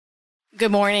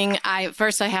Good morning.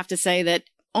 First I have to say that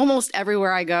almost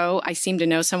everywhere I go, I seem to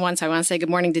know someone. So I want to say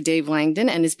good morning to Dave Langdon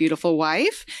and his beautiful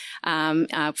wife,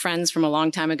 friends from a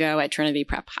long time ago at Trinity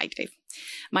Prep. Hi, Dave.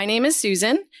 My name is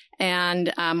Susan,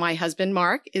 and my husband,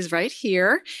 Mark, is right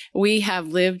here. We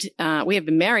have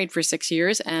been married for 6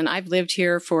 years, and I've lived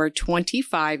here for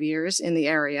 25 years in the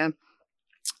area.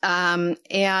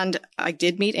 And I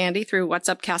did meet Andy through What's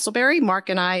Up Castleberry. Mark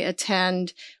and I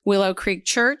attend Willow Creek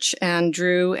Church, and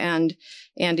Drew and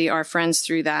Andy are friends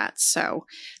through that. So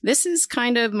this is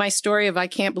kind of my story of I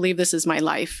can't believe this is my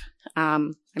life.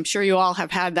 I'm sure you all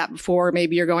have had that before.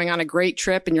 Maybe you're going on a great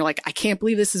trip and you're like, I can't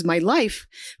believe this is my life,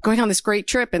 going on this great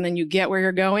trip. And then you get where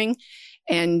you're going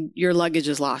and your luggage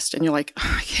is lost. And you're like,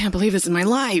 oh, I can't believe this is my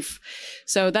life.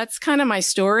 So that's kind of my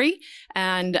story.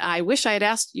 And I wish I had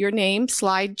asked your name,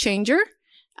 slide changer.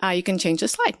 You can change the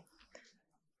slide.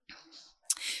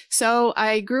 So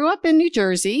I grew up in New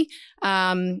Jersey.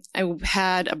 I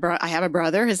have a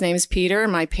brother. His name is Peter.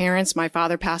 My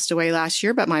father passed away last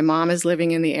year, but my mom is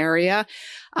living in the area.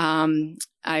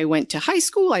 I went to high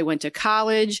school. I went to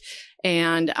college,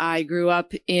 and I grew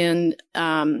up in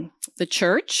the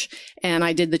church, and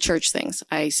I did the church things.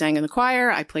 I sang in the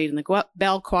choir. I played in the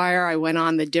bell choir. I went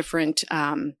on the different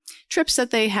trips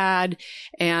that they had,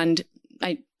 and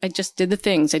I just did the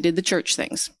things. I did the church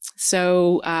things.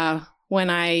 So when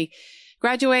I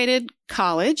graduated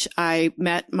college, I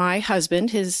met my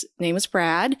husband. His name was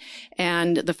Brad,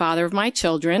 and the father of my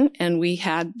children, and we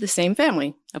had the same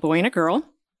family, a boy and a girl.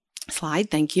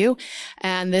 Slide, thank you.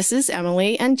 And this is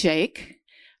Emily and Jake.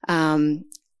 And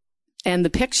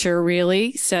the picture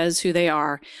really says who they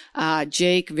are.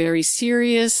 Jake, very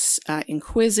serious,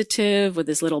 inquisitive, with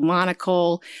his little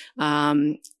monocle,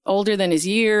 older than his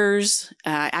years.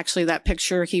 Actually, that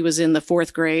picture, he was in the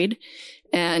 4th grade.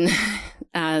 And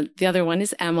the other one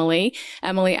is Emily.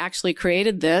 Emily actually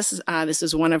created this. This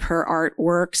is one of her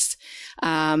artworks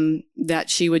that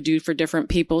she would do for different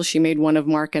people. She made one of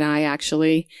Mark and I,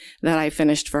 actually, that I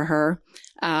finished for her.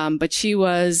 But she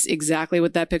was exactly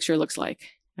what that picture looks like.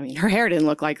 I mean, her hair didn't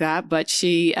look like that, but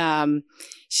she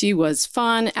was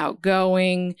fun,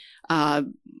 outgoing,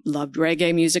 loved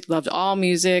reggae music, loved all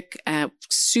music,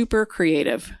 super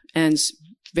creative, and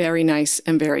very nice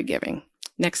and very giving.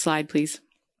 Next slide, please.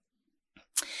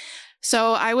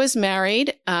 So I was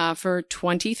married for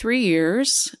 23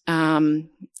 years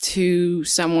to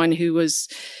someone who was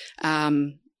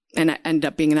and ended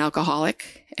up being an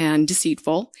alcoholic and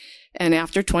deceitful. And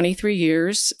after 23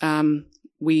 years,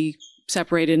 we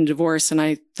separated and divorced. And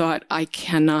I thought, I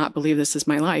cannot believe this is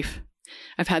my life.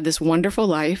 I've had this wonderful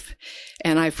life,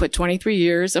 and I've put 23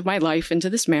 years of my life into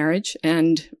this marriage,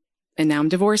 and now I'm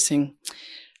divorcing.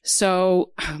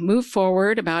 So move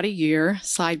forward about a year.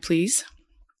 Slide, please.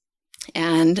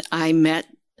 And I met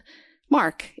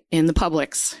Mark in the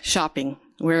Publix shopping,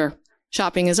 where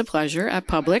shopping is a pleasure at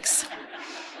Publix.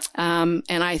 And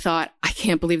I thought, I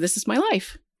can't believe this is my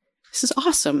life. This is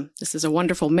awesome. This is a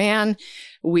wonderful man.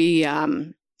 We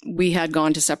had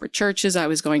gone to separate churches. I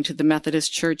was going to the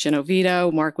Methodist church in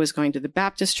Oviedo. Mark was going to the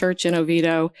Baptist church in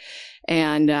Oviedo.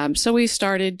 And so we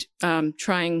started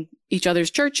trying each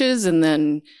other's churches, and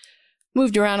then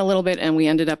moved around a little bit, and we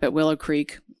ended up at Willow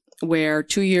Creek, where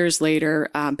 2 years later,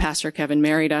 Pastor Kevin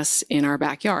married us in our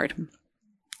backyard.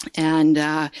 And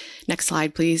next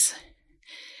slide, please.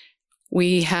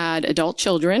 We had adult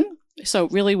children, so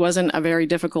it really wasn't a very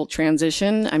difficult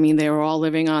transition. I mean, they were all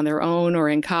living on their own or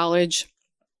in college.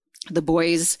 The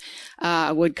boys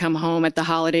would come home at the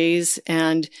holidays,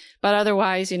 but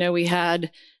otherwise, we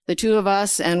had the two of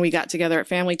us, and we got together at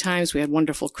family times. We had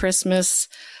wonderful Christmas.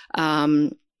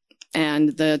 And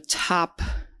the top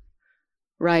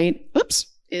right,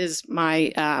 is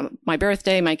my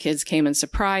birthday. My kids came and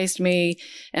surprised me.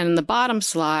 And the bottom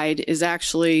slide is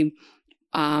actually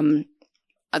the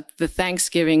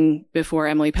Thanksgiving before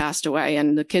Emily passed away.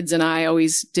 And the kids and I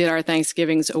always did our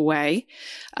Thanksgivings away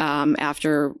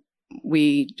after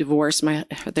we divorced.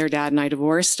 Their dad and I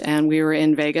divorced, and we were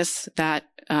in Vegas that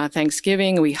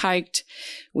Thanksgiving. We hiked.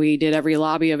 We did every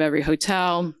lobby of every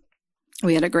hotel.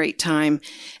 We had a great time.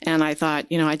 And I thought,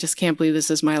 I just can't believe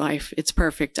this is my life. It's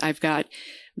perfect. I've got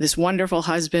this wonderful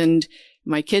husband.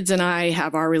 My kids and I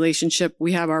have our relationship.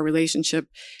 We have our relationship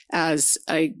as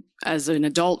an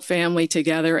adult family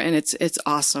together, and it's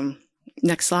awesome.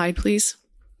 Next slide, please.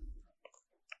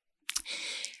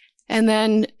 And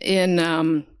then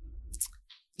in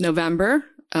November,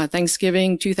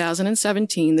 Thanksgiving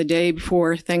 2017, the day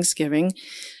before Thanksgiving,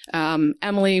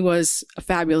 Emily was a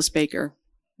fabulous baker.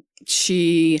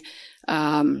 She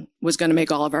was going to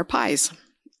make all of our pies.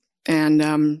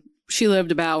 And she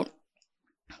lived about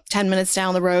 10 minutes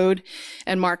down the road,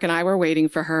 and Mark and I were waiting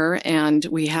for her, and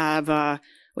we had a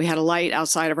light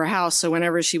outside of her house. So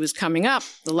whenever she was coming up,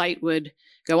 the light would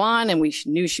go on and we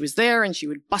knew she was there, and she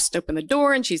would bust open the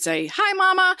door and she'd say, "Hi,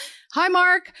 Mama. Hi,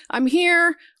 Mark. I'm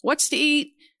here. What's to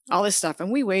eat?" All this stuff.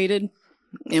 And we waited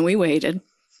and we waited.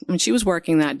 And she was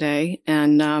working that day,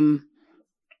 and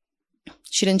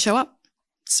she didn't show up.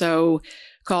 So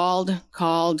called,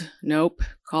 nope.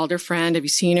 Called her friend. "Have you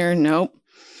seen her?" Nope.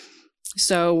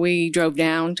 So we drove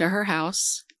down to her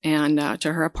house and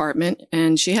to her apartment,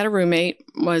 and she had a roommate.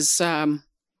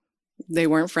 They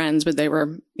weren't friends, but they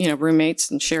were,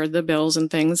 roommates and shared the bills and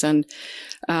things, and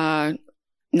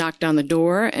knocked on the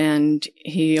door, and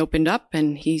he opened up,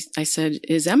 and I said,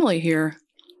 "Is Emily here?"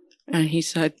 And he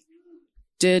said,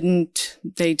 "Didn't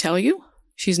they tell you?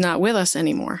 She's not with us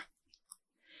anymore."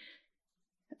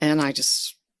 And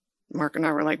Mark and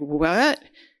I were like, "What?"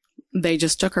 "They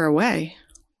just took her away.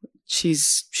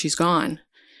 She's gone."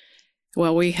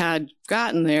 Well, we had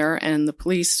gotten there and the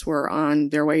police were on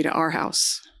their way to our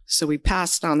house. So we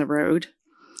passed on the road,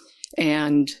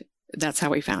 and that's how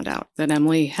we found out that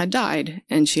Emily had died,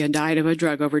 and she had died of a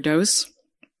drug overdose.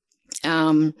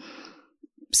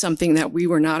 Something that we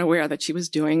were not aware that she was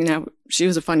doing. Now, she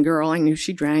was a fun girl. I knew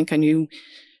she drank. I knew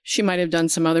she might have done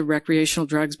some other recreational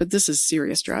drugs, but this is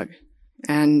serious drug.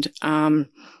 And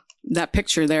that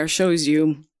picture there shows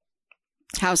you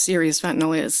how serious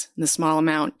fentanyl is in the small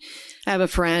amount. I have a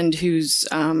friend who's,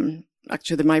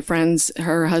 actually my friend's,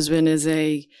 her husband is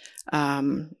a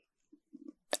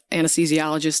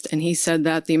anesthesiologist, and he said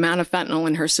that the amount of fentanyl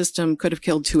in her system could have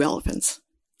killed 2 elephants.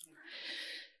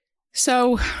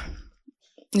 So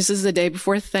this is the day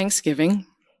before Thanksgiving,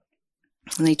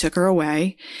 and they took her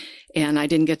away, and I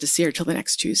didn't get to see her till the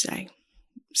next Tuesday.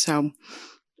 So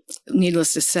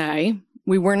needless to say,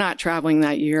 we were not traveling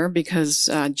that year because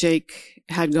Jake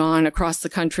had gone across the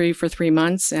country for 3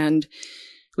 months, and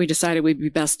we decided we'd be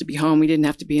best to be home. We didn't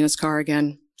have to be in his car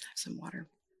again. Have some water.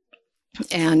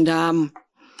 And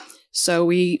so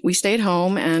we stayed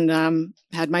home and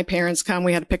had my parents come.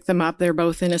 We had to pick them up. They're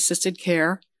both in assisted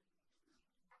care.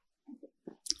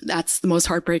 That's the most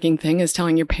heartbreaking thing, is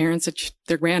telling your parents that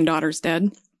their granddaughter's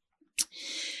dead.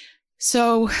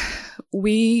 So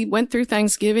we went through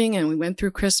Thanksgiving and we went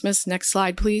through Christmas. Next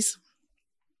slide, please.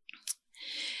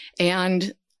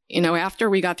 And, after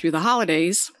we got through the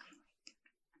holidays,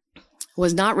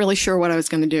 was not really sure what I was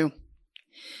going to do.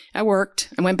 I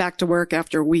went back to work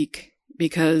after a week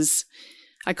because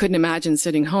I couldn't imagine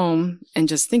sitting home and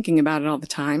just thinking about it all the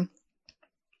time.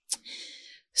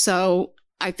 So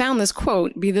I found this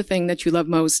quote, "Be the thing that you love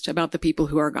most about the people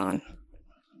who are gone."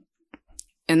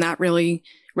 And that really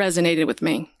resonated with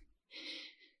me.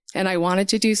 And I wanted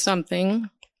to do something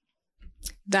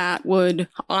that would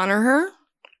honor her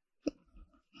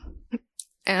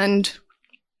and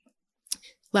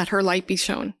let her light be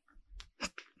shown.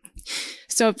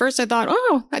 So at first I thought,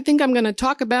 I think I'm going to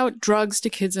talk about drugs to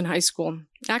kids in high school.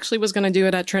 Actually was going to do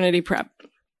it at Trinity Prep.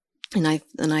 And I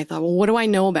thought, well, what do I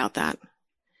know about that?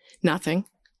 Nothing.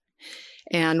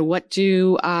 And what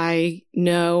do I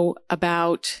know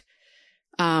about,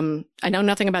 I know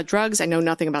nothing about drugs. I know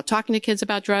nothing about talking to kids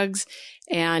about drugs.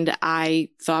 And I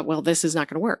thought, well, this is not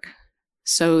going to work.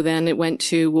 So then it went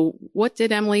to, well, what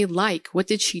did Emily like? What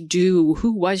did she do?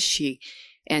 Who was she?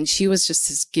 And she was just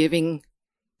this giving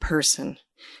person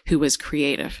who was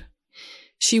creative.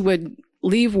 She would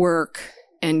leave work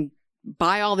and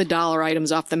buy all the dollar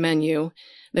items off the menu.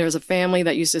 There was a family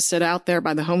that used to sit out there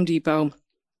by the Home Depot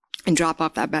and drop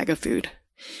off that bag of food.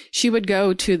 She would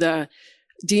go to the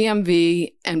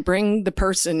DMV and bring the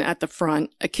person at the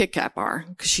front a Kit Kat bar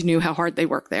because she knew how hard they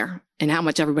worked there and how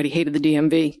much everybody hated the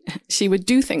DMV. She would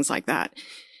do things like that.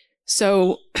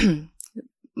 So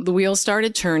the wheels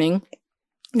started turning.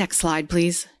 Next slide,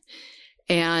 please.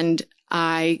 And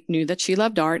I knew that she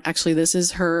loved art. Actually, this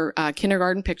is her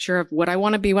kindergarten picture of what I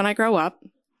want to be when I grow up.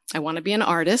 I want to be an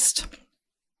artist.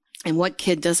 And what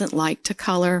kid doesn't like to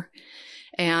color?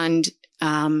 And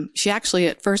she actually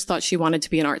at first thought she wanted to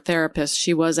be an art therapist.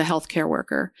 She was a healthcare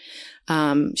worker.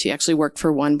 She actually worked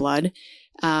for OneBlood.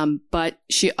 But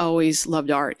she always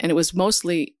loved art. And it was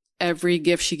mostly every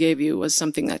gift she gave you was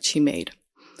something that she made.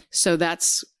 So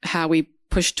that's how we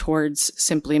pushed towards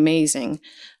Simply Amazing.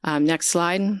 Next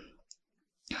slide.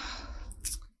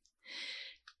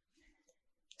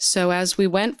 So as we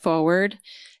went forward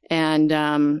and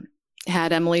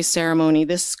had Emily's ceremony,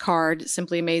 this card,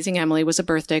 Simply Amazing Emily, was a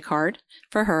birthday card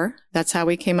for her. That's how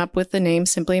we came up with the name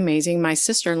Simply Amazing. My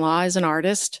sister-in-law is an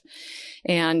artist,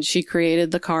 and she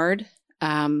created the card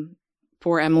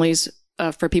for Emily's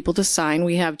for people to sign.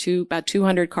 We have about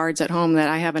 200 cards at home that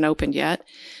I haven't opened yet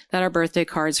that are birthday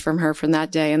cards from her from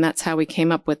that day. And that's how we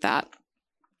came up with that.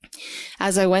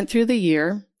 As I went through the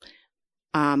year,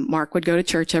 Mark would go to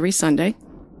church every Sunday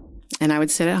and I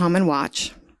would sit at home and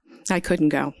watch. I couldn't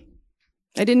go.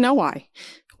 I didn't know why.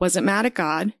 Wasn't mad at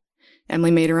God.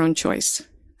 Emily made her own choice.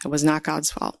 It was not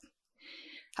God's fault.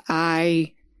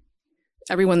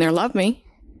 Everyone there loved me.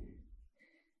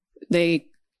 They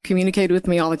communicated with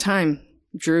me all the time.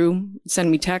 Drew sent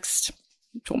me texts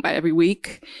every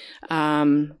week.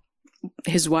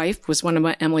 His wife was one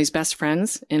of Emily's best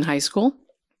friends in high school.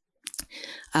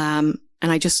 But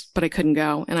I couldn't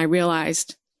go. And I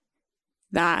realized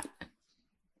that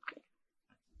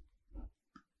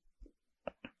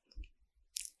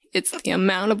it's the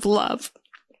amount of love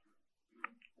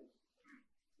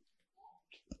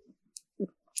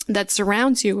that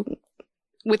surrounds you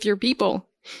with your people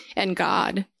and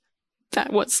God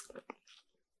that was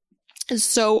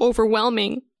so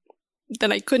overwhelming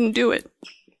that I couldn't do it.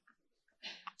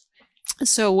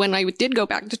 So when I did go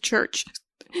back to church,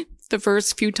 the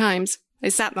first few times, I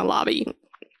sat in the lobby.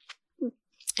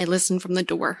 I listened from the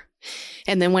door.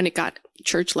 And then when it got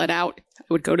church let out, I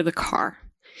would go to the car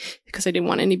because I didn't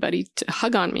want anybody to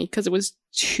hug on me because it was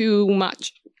too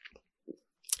much.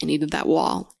 I needed that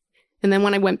wall. And then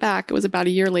when I went back, it was about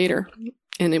a year later,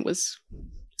 and it was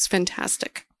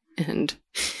fantastic. And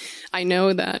I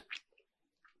know that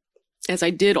as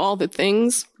I did all the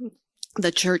things,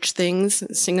 the church things,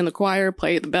 sing in the choir,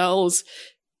 play at the bells,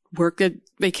 work at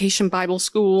Vacation Bible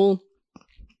School,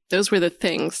 those were the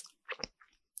things.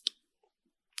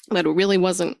 But it really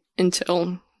wasn't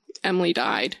until Emily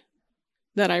died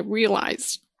that I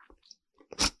realized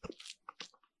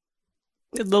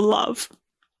the love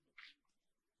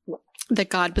that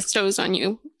God bestows on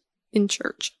you in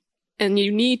church. And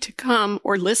you need to come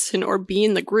or listen or be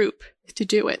in the group to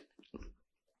do it.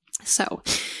 So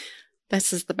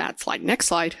this is the bad slide. Next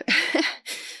slide.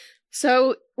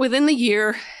 So within the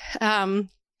year, I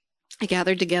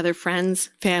gathered together friends,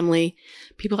 family,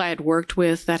 people I had worked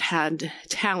with that had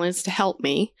talents to help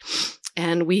me.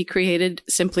 And we created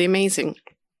Simply Amazing.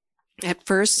 At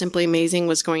first, Simply Amazing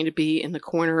was going to be in the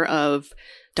corner of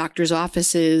doctors'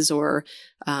 offices or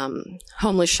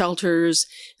homeless shelters.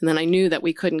 And then I knew that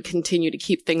we couldn't continue to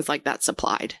keep things like that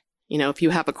supplied. You know, if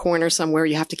you have a corner somewhere,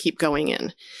 you have to keep going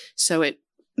in. So it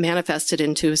manifested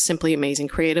into a Simply Amazing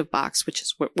creative box, which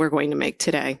is what we're going to make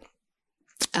today.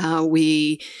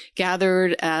 We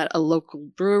gathered at a local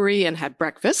brewery and had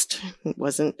breakfast. It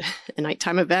wasn't a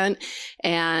nighttime event.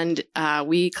 And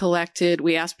we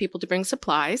asked people to bring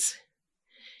supplies.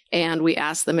 And we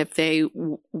asked them if they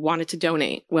wanted to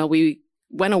donate. Well, we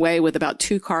went away with about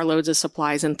 2 carloads of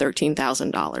supplies and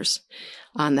 $13,000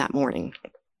 on that morning,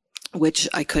 which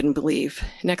I couldn't believe.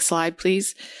 Next slide,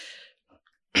 please.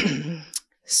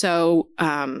 So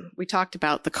we talked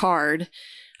about the card,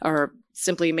 or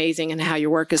Simply Amazing, and how your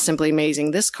work is simply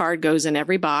amazing. This card goes in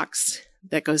every box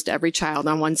that goes to every child.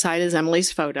 On one side is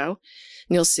Emily's photo,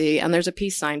 and you'll see, and there's a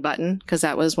peace sign button because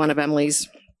that was one of Emily's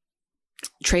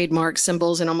trademark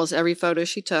symbols in almost every photo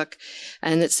she took.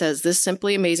 And it says, "This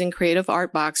Simply Amazing creative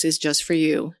art box is just for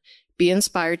you. Be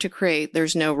inspired to create.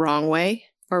 There's no wrong way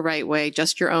or right way,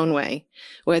 just your own way.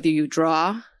 Whether you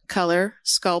draw, color,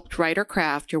 sculpt, write, or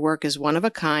craft, your work is one of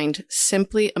a kind,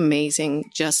 simply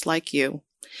amazing, just like you."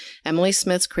 Emily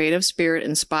Smith's creative spirit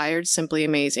inspired Simply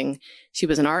Amazing. She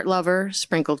was an art lover,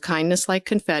 sprinkled kindness like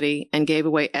confetti, and gave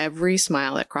away every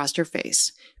smile that crossed her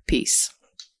face. Peace.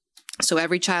 So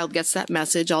every child gets that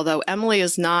message, although Emily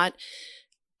is not,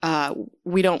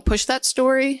 we don't push that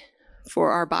story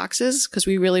for our boxes because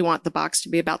we really want the box to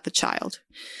be about the child.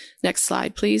 Next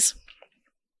slide, please.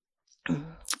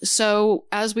 So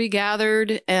as we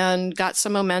gathered and got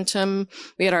some momentum,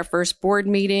 we had our first board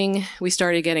meeting. We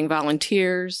started getting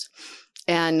volunteers.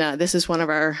 And this is one of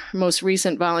our most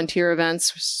recent volunteer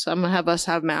events. Some of us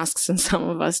have masks and some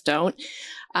of us don't.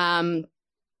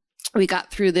 We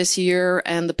got through this year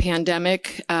and the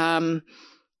pandemic.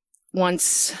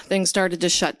 Once things started to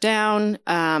shut down,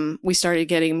 we started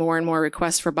getting more and more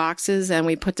requests for boxes, and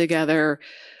we put together,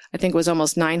 I think it was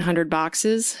almost 900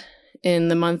 boxes in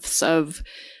the months of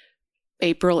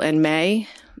April and May,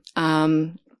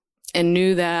 and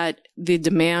knew that the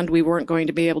demand, we weren't going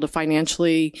to be able to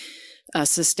financially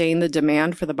sustain the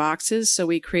demand for the boxes. So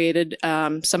we created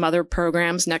some other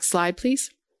programs. Next slide, please.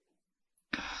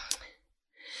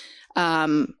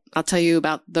 I'll tell you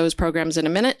about those programs in a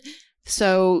minute.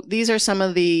 So these are some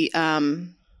of the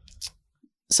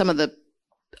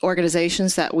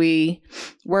organizations that we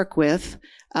work with.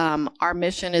 Our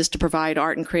mission is to provide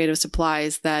art and creative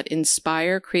supplies that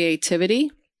inspire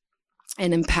creativity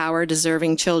and empower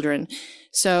deserving children.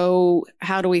 So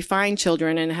how do we find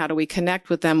children and how do we connect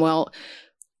with them? Well,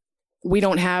 we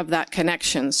don't have that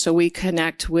connection. So we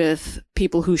connect with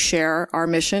people who share our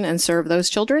mission and serve those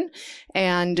children.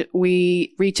 And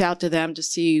we reach out to them to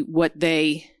see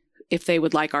if they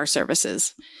would like our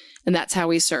services. And that's how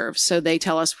we serve. So they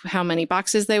tell us how many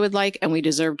boxes they would like, and we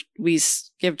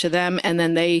give to them, and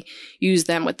then they use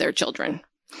them with their children.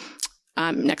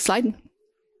 Next slide.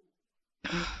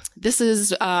 This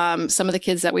is some of the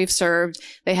kids that we've served.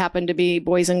 They happen to be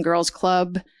Boys and Girls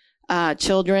Club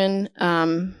children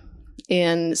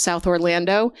in South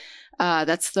Orlando.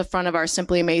 That's the front of our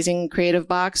Simply Amazing creative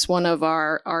box. One of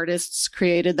our artists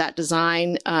created that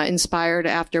design, inspired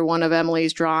after one of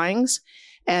Emily's drawings.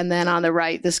 And then on the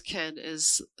right, this kid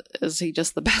is he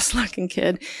just the best looking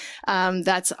kid?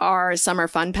 That's our summer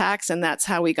fun packs. And that's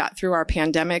how we got through our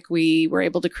pandemic. We were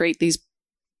able to create these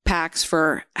packs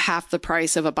for half the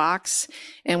price of a box.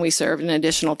 And we served an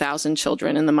additional 1,000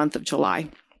 children in the month of July.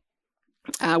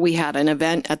 We had an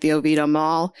event at the Oviedo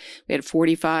Mall. We had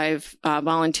 45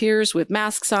 volunteers with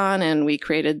masks on, and we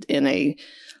created in a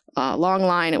long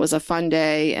line. It was a fun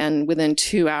day, and within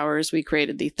 2 hours, we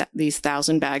created these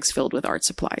 1,000 bags filled with art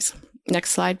supplies.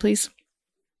 Next slide, please.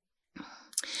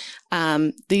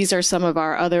 These are some of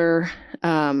our other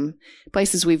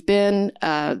places we've been.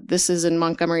 This is in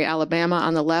Montgomery, Alabama,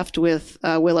 on the left with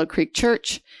Willow Creek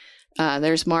Church.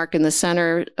 There's Mark in the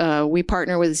center. We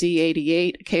partner with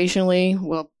Z88 occasionally.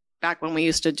 Well, back when we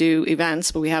used to do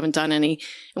events, but we haven't done any.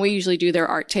 And we usually do their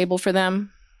art table for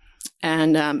them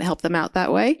and help them out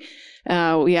that way.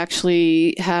 We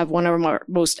actually have one of our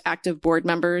most active board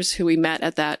members who we met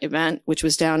at that event, which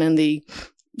was down in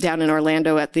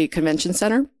Orlando at the convention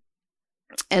center.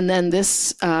 And then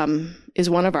this is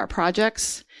one of our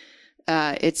projects.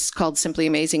 It's called Simply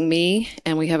Amazing Me,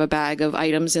 and we have a bag of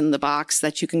items in the box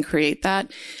that you can create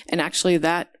that. And actually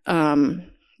that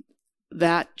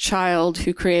child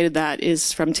who created that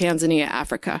is from Tanzania,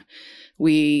 Africa.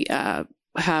 We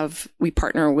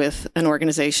partner with an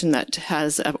organization that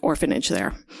has an orphanage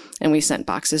there, and we sent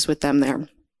boxes with them there.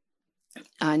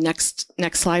 Next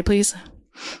slide, please.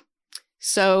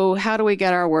 So how do we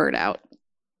get our word out?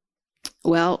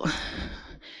 Well,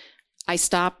 I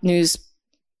stop news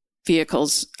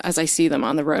vehicles as I see them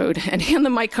on the road and hand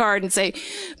them my card and say,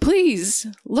 please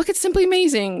look at Simply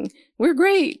Amazing. We're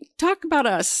great. Talk about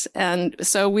us. And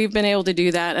so we've been able to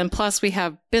do that. And plus we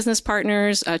have business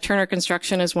partners. Turner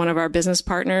Construction is one of our business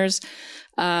partners.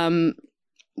 I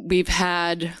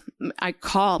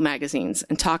call magazines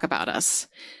and talk about us,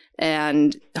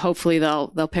 and hopefully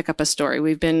they'll pick up a story.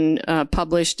 We've been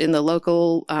published in the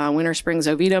local Winter Springs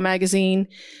Oviedo magazine.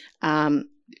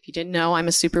 If you didn't know, I'm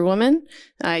a superwoman.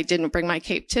 I didn't bring my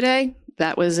cape today.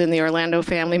 That was in the Orlando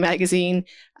Family magazine.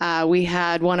 We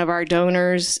had one of our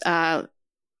donors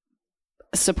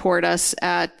support us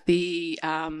at the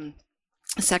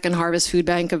Second Harvest Food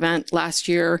Bank event last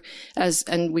year,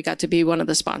 and we got to be one of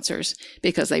the sponsors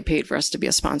because they paid for us to be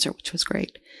a sponsor, which was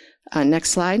great.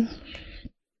 Next slide.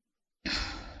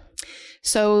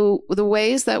 So the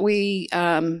ways that we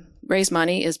raise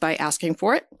money is by asking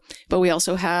for it. But we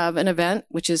also have an event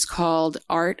which is called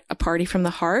Art, a Party from the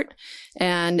Heart.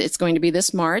 And it's going to be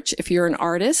this March. If you're an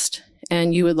artist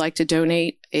and you would like to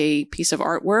donate a piece of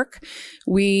artwork,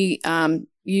 we take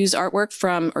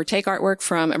artwork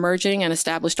from emerging and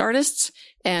established artists,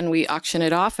 and we auction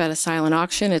it off at a silent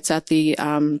auction. It's at the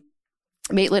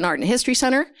Maitland Art and History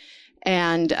Center.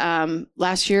 And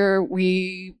last year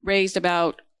we raised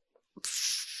about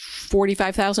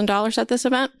 $45,000 at this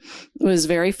event. It was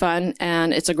very fun,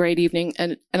 and it's a great evening,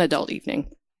 an adult evening,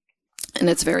 and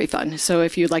it's very fun. So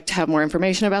if you'd like to have more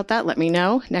information about that, let me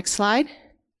know. Next slide.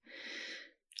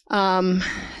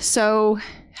 So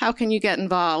how can you get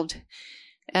involved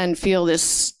and feel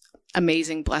this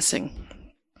amazing blessing?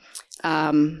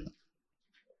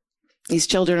 These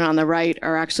children on the right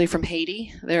are actually from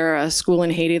Haiti. They're a school in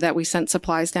Haiti that we sent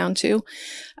supplies down to.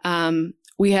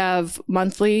 We have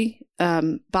monthly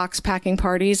box packing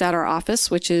parties at our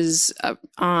office, which is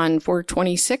on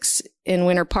 426 in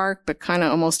Winter Park, but kind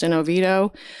of almost in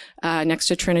Oviedo, next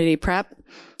to Trinity Prep.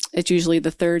 It's usually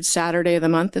the third Saturday of the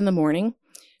month in the morning.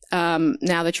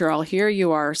 Now that you're all here,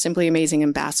 you are Simply Amazing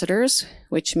ambassadors,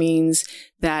 which means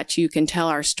that you can tell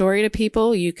our story to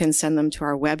people. You can send them to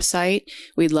our website.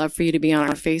 We'd love for you to be on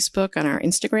our Facebook, on our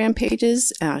Instagram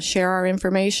pages, share our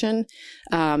information,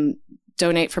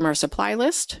 donate from our supply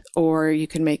list, or you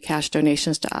can make cash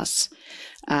donations to us.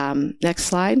 Next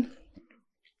slide.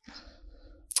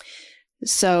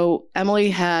 So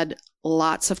Emily had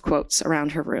lots of quotes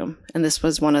around her room, and this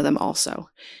was one of them also.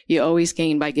 You always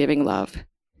gain by giving love.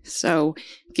 So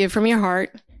give from your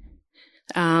heart,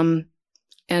 and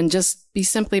just be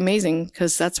simply amazing,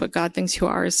 because that's what God thinks you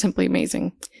are, is simply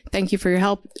amazing. Thank you for your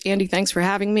help. Andy, thanks for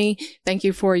having me. Thank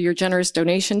you for your generous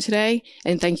donation today,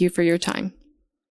 and thank you for your time.